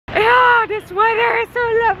this weather is so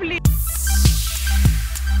lovely.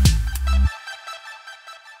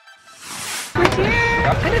 We're here.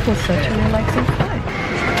 And it was such a relaxing flight.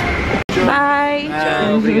 Bye.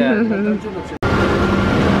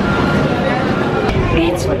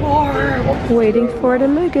 It's warm. Waiting for the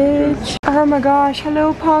luggage. Oh my gosh,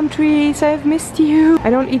 hello palm trees. I've missed you. I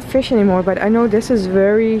don't eat fish anymore, but I know this is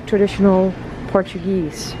very traditional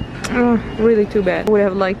Portuguese. Really too bad. I would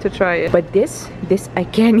have liked to try it. But this I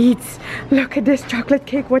can eat. Look at this chocolate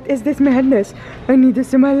cake. What is this madness? I need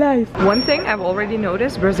this in my life. One thing I've already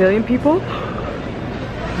noticed, Brazilian people,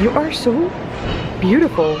 you are so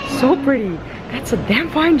beautiful, so pretty. That's a damn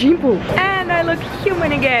fine jimpo. And I look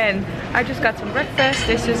human again. I just got some breakfast.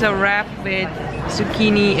 This is a wrap with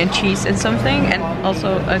zucchini and cheese and something, and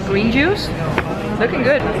also a green juice. Looking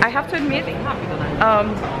good. I have to admit,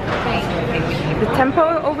 the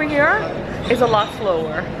tempo over here is a lot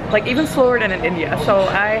slower, like even slower than in India. So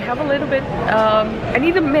I have a little bit, I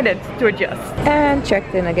need a minute to adjust. And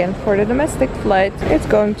checked in again for the domestic flight. It's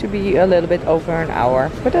going to be a little bit over an hour,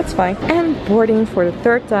 but that's fine. And boarding for the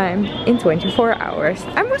third time in 24 hours.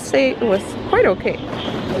 I must say it was quite okay.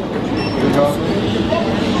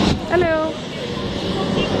 Hello.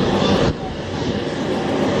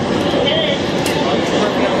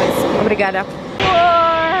 Obrigada.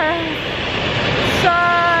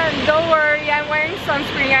 Sun! Don't worry, I'm wearing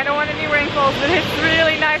sunscreen. I don't want any wrinkles, but it's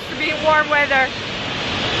really nice to be in warm weather.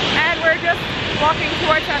 And we're just walking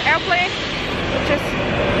towards our airplane, which is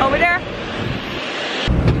over there.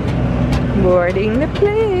 Boarding the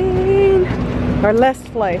plane. Our last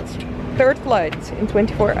flight. Third flight in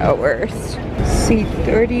 24 hours. Seat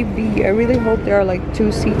 30B. I really hope there are like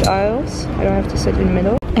 2 seat aisles. I don't have to sit in the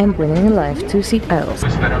middle. And bringing alive 2 seat aisles.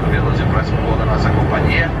 Esperando vê-los em próximo voo da nossa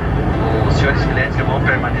companhia. Os senhores clientes que vão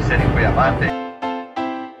permanecer em Cuiaba.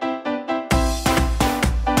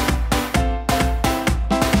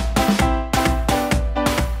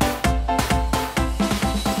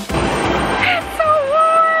 It's so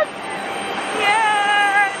warm!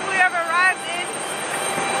 Yeah! We have arrived in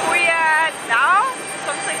Cuiaba,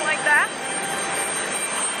 something like that.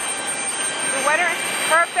 The weather is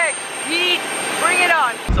perfect. Heat, bring it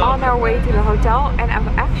on. On our way to the hotel, and I've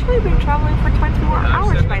actually been traveling for 24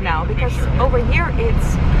 hours by now, because over here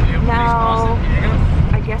it's now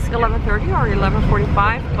I guess 11:30 or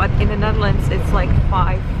 11:45, but in the Netherlands it's like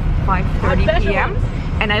 5:30 p.m.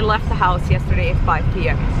 and I left the house yesterday at 5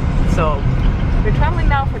 p.m. So we're traveling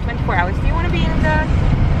now for 24 hours. Do you want to be in the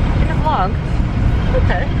vlog?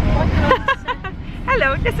 Okay.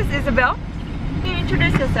 Hello, this is Isabel. Can you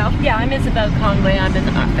introduce yourself? Yeah, I'm Isabel Conway. I'm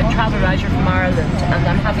a travel writer from Ireland, and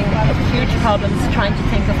I'm having huge problems trying to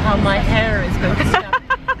think of how my hair is going to stop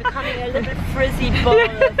becoming a little frizzy ball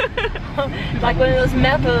of, like one of those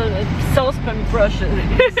metal saucepan brushes.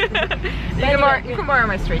 You can borrow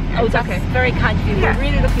my street. Oh, that's okay. Very kind of you. Yeah. We're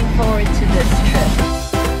really looking forward to this trip.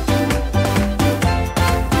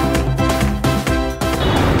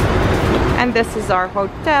 And this is our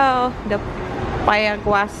hotel, the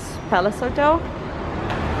Payaguas Palace Hotel.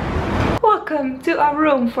 Welcome to our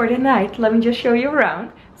room for the night. Let me just show you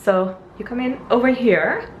around. So you come in over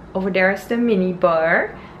here. Over there is the mini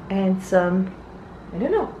bar and some, I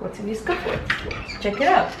don't know what's in these cupboards. Let's check it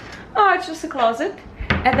out. Oh, it's just a closet.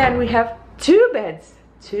 And then we have 2 beds.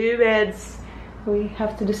 2 beds. We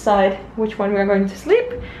have to decide which one we are going to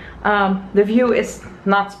sleep. The view is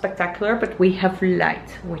not spectacular, but we have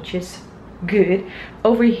light, which is good.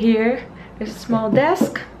 Over here is a small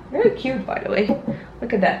desk. Very cute, by the way.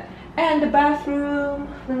 Look at that. And the bathroom.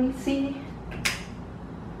 Let me see.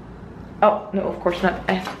 Oh, no, of course not.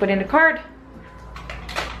 I have to put in the card.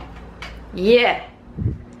 Yeah.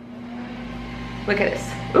 Look at this.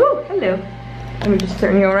 Ooh, hello. Let me just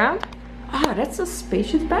turn you around. Ah, that's a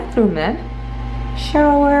spacious bathroom, man.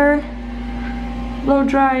 Shower. Blow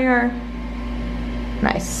dryer.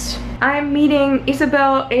 Nice. I'm meeting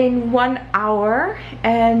Isabel in 1 hour,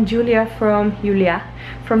 and Julia from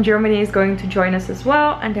Germany is going to join us as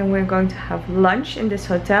well, and then we're going to have lunch in this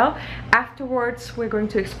hotel. Afterwards we're going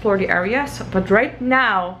to explore the area, but right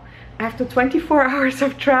now, after 24 hours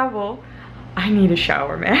of travel, I need a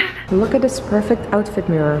shower, man. Look at this perfect outfit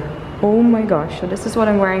mirror. Oh my gosh. So this is what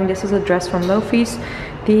I'm wearing. This is a dress from Lofi's.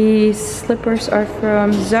 These slippers are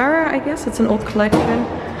from Zara, I guess. It's an old collection.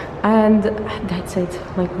 And that's it.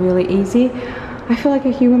 Like, really easy. I feel like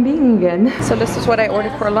a human being again. So this is what I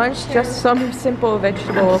ordered for lunch. Just some simple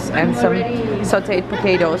vegetables and some sauteed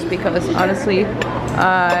potatoes, because honestly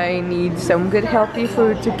I need some good healthy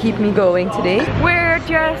food to keep me going today. We're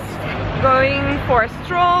just going for a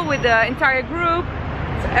stroll with the entire group.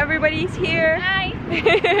 So everybody's here. Hi.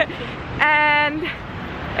 And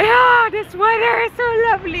Yeah, this weather is so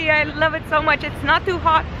lovely. I love it so much. It's not too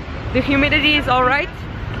hot. The humidity is all right.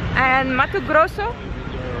 And Mato Grosso.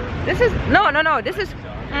 This is this is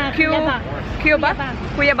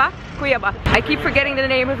Cuiaba. I keep forgetting the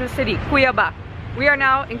name of the city. Cuiaba. We are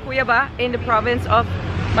now in Cuiaba in the province of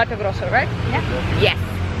Mato Grosso, right? Yeah. Yes,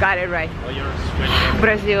 got it right.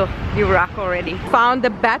 Brazil, you rock already. Found the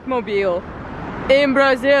Batmobile in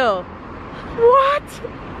Brazil. What?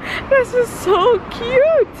 This is so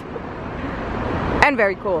cute. And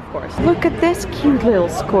very cool, of course. Look at this cute little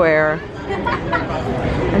square.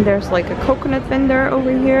 And there's like a coconut vendor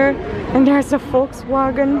over here. And there's a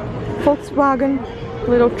Volkswagen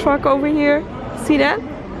little truck over here. See that?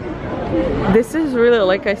 This is really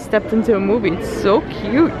like I stepped into a movie. It's so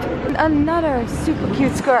cute. And another super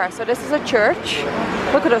cute square. So this is a church.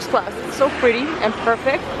 Look at those clouds. It's so pretty and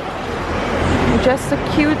perfect. And just a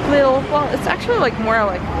cute little, well, it's actually like more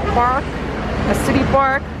like a park, a city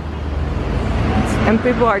park. And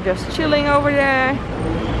people are just chilling over there.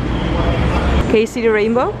 Can you see the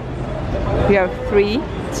rainbow? We have 3,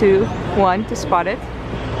 2, 1 to spot it.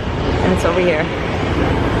 And it's over here.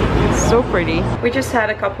 It's so pretty. We just had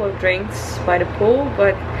a couple of drinks by the pool,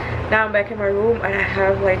 but now I'm back in my room and I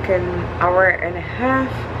have like an hour and a half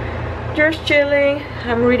just chilling.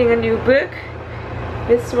 I'm reading a new book.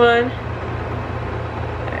 This one,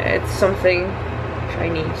 it's something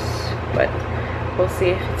Chinese, but we'll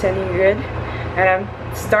see if it's any good. And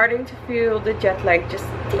I'm starting to feel the jet lag just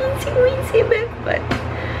teensy-weensy a bit, but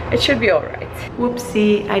it should be alright.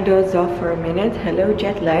 Whoopsie, I dozed off for a minute. Hello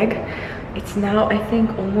jet lag. It's now I think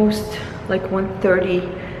almost like 1:30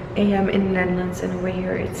 a.m. in the Netherlands and over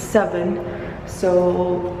here it's 7.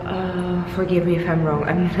 So forgive me if I'm wrong,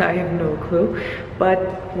 I have no clue. But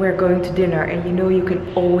we're going to dinner and you know you can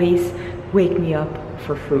always wake me up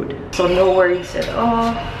for food. So no worries at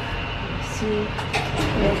all. See.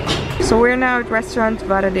 So we're now at restaurant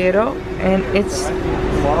Varadero and it's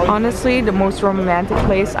honestly the most romantic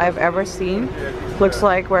place I've ever seen. Looks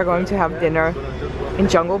like we're going to have dinner in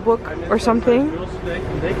Jungle Book or something.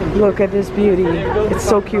 Look at this beauty. It's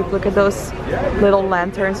so cute. Look at those little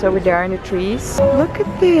lanterns over there in the trees. Look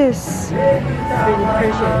at this.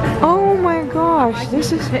 Oh my gosh,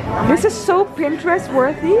 this is so Pinterest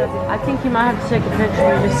worthy. I think you might have to take a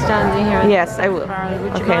picture of you standing here. Yes, I will.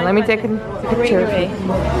 Okay, let me take a picture.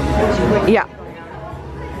 Yeah.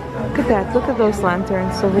 Look at that. Look at those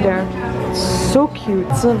lanterns over there. So cute.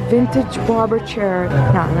 It's a vintage barber chair.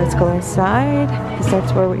 Now let's go inside because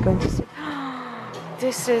that's where we're going to sit.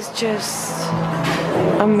 This is just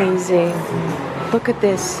amazing. Look at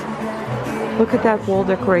this. Look at that wall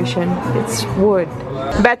decoration. It's wood.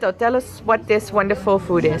 Beto, tell us what this wonderful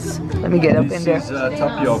food is. Let me get up in there. This is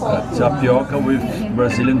tapioca. Tapioca with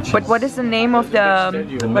Brazilian cheese. But what is the name of the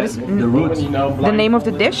root? The name of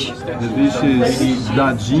the dish? The dish is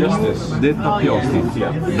dadinho de tapioca.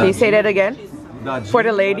 Can you say that again? Dadinho, For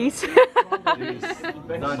the ladies.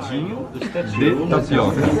 dadinho de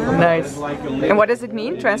tapioca. Nice. And what does it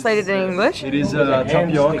mean? Translated in English? It is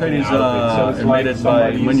tapioca. It is made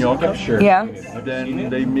by manioca. Yeah. Then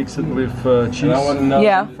they mix it with cheese.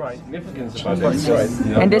 Yeah. Fried.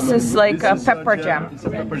 And this is like a pepper jam. It's a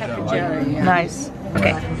pepper jam. Nice.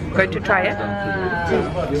 Okay, going to try it.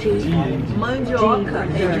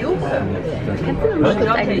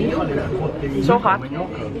 So hot.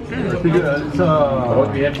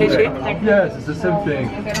 Tasty? Yes, it's the same thing,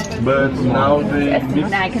 but now they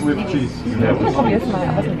mix it with cheese.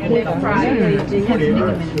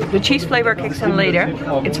 The cheese flavor kicks in later.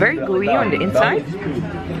 It's very gooey on the inside.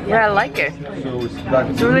 Yeah, I like it.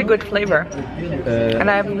 It's a really good flavor. And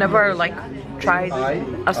I've never like tried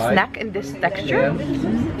a snack in this texture.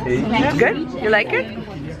 It's good? You like it?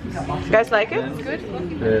 You guys like it? It's good?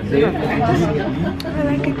 I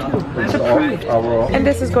like it too. It's approved. And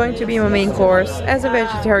this is going to be my main course. As a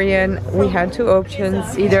vegetarian, we had 2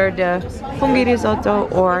 options. Either the fungi risotto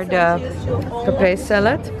or the caprese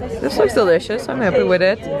salad. This looks delicious. I'm happy with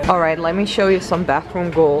it. Alright, let me show you some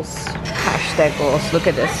bathroom goals. Hashtag goals. Look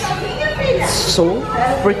at this. It's so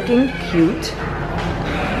freaking cute.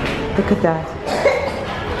 Look at that.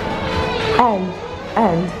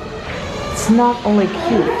 And it's not only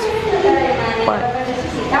cute, but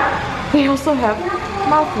they also have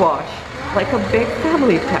mouthwash, like a big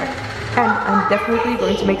family pack. And I'm definitely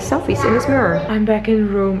going to make selfies in this mirror. I'm back in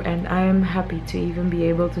the room and I am happy to even be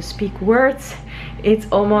able to speak words. It's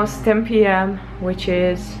almost 10 p.m. which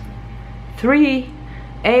is 3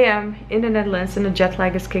 a.m. in the Netherlands and the jet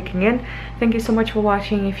lag is kicking in. Thank you so much for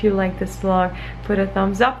watching. If you like this vlog, put a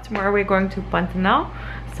thumbs up. Tomorrow we're going to Pantanal,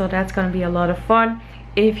 so that's gonna be a lot of fun.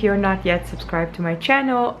 if you're not yet subscribed to my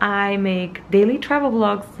channel, I make daily travel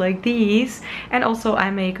vlogs like these, and also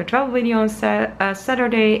I make a travel video on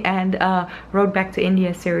Saturday and a Road Back to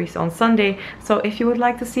India series on Sunday. So if you would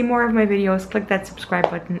like to see more of my videos, click that subscribe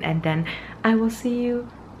button, and then I will see you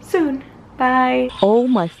soon. Bye. Oh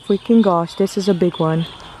my freaking gosh, this is a big one.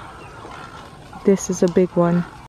 This is a big one.